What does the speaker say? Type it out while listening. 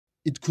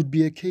It could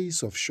be a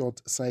case of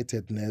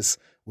short-sightedness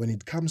when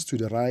it comes to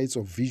the rights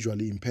of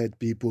visually impaired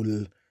people.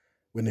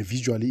 When a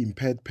visually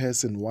impaired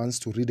person wants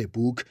to read a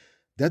book,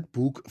 that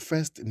book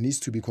first needs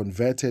to be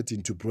converted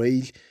into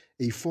Braille,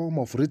 a form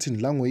of written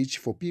language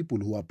for people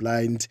who are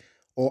blind,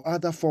 or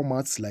other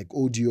formats like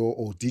audio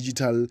or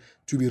digital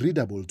to be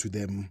readable to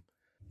them.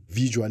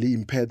 Visually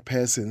impaired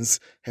persons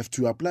have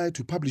to apply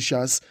to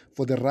publishers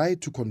for the right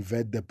to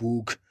convert the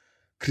book.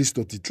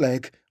 Christo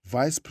Titlek,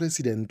 Vice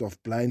President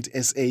of Blind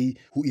SA,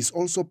 who is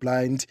also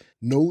blind,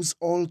 knows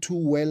all too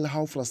well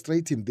how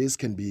frustrating this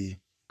can be.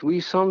 We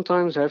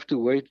sometimes have to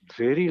wait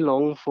very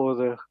long for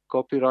the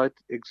copyright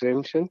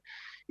exemption.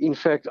 In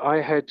fact,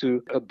 I had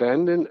to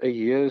abandon a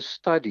year's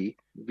study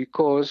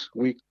because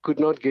we could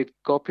not get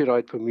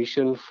copyright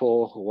permission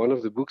for one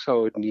of the books I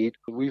would need.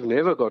 We've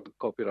never got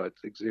copyright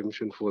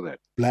exemption for that.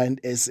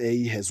 Blind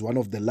SA has one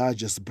of the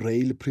largest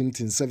Braille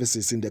printing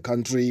services in the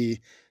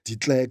country. De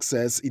Klerk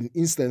says in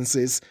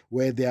instances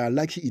where they are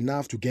lucky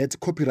enough to get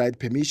copyright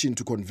permission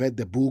to convert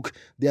the book,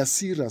 there are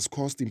serious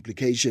cost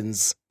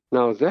implications.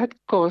 Now, that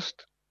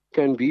cost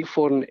can be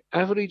for an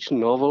average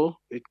novel,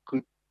 it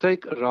could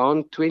take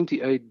around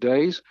 28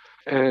 days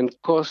and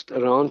cost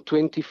around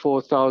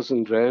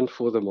 24,000 Rand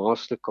for the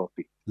master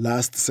copy.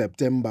 Last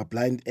September,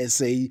 Blind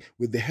SA,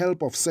 with the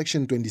help of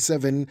Section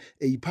 27,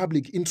 a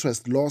public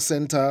interest law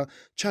centre,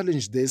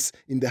 challenged this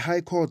in the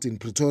High Court in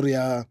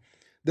Pretoria.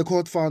 The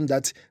court found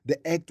that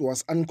the act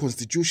was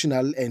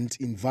unconstitutional and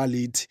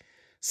invalid.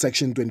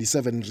 Section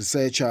 27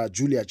 researcher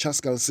Julia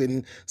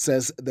Chaskalson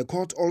says the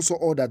court also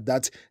ordered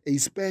that a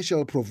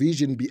special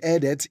provision be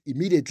added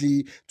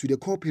immediately to the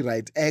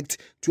Copyright Act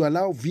to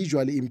allow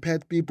visually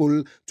impaired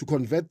people to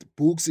convert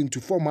books into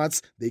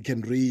formats they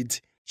can read.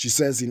 She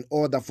says in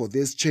order for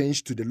this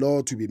change to the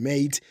law to be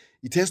made,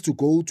 it has to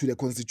go to the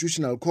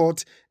Constitutional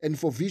Court, and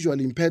for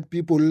visually impaired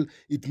people,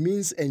 it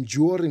means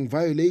enduring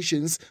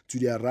violations to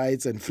their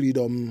rights and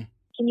freedom.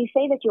 Can you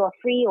say that you are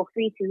free or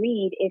free to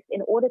read if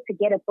in order to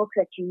get a book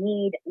that you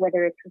need,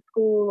 whether it's for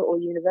school or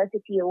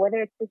university, or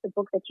whether it's just a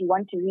book that you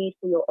want to read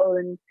for your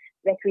own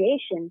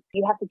recreation,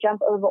 you have to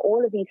jump over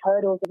all of these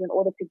hurdles in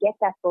order to get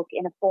that book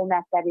in a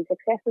format that is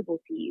accessible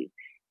to you?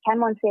 Can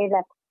one say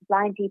that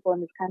blind people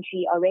in this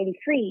country are really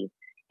free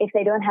if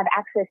they don't have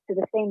access to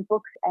the same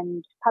books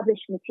and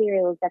published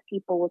materials that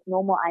people with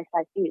normal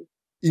eyesight do?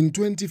 In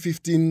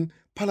 2015,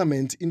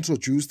 Parliament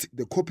introduced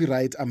the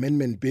Copyright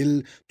Amendment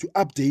Bill to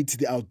update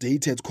the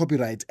outdated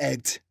Copyright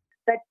Act.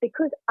 But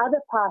because other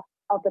parts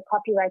of the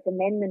Copyright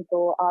Amendment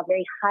Bill are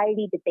very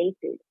highly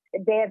debated,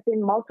 there have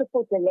been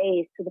multiple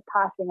delays to the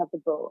passing of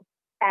the bill.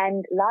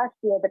 And last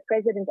year, the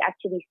President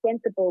actually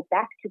sent the bill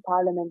back to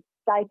Parliament,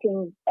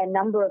 citing a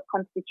number of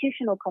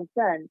constitutional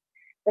concerns.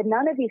 But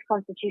none of these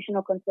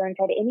constitutional concerns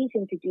had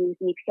anything to do with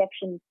the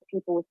exceptions for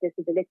people with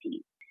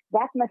disabilities.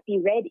 That must be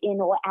read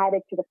in or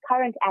added to the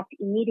current act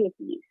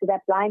immediately so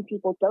that blind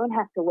people don't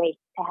have to wait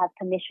to have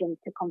permission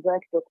to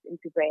convert books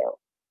into Braille.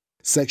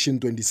 Section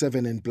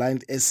 27 and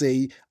Blind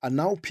SA are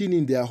now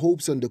pinning their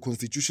hopes on the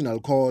Constitutional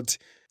Court.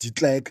 De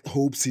Klerk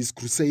hopes his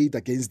crusade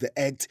against the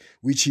act,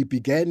 which he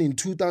began in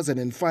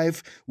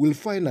 2005, will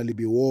finally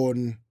be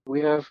won.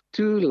 We have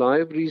 2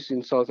 libraries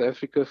in South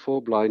Africa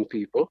for blind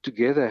people.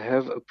 Together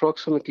have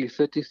approximately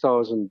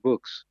 30,000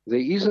 books. There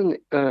is an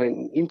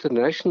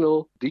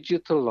international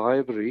digital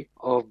library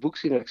of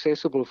books in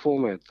accessible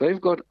format.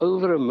 They've got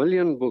over 1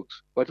 million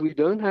books, but we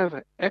don't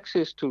have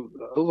access to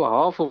over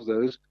half of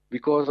those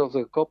because of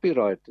the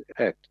Copyright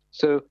Act.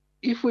 So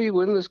if we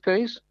win this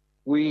case,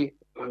 we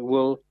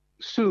will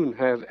soon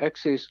have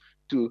access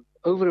to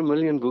over 1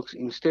 million books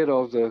instead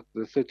of the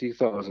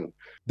 30,000.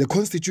 The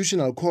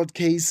Constitutional Court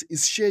case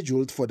is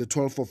scheduled for the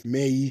 12th of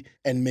May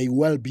and may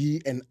well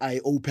be an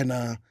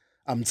eye-opener.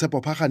 I'm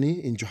Tsepo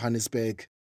Pagani in Johannesburg.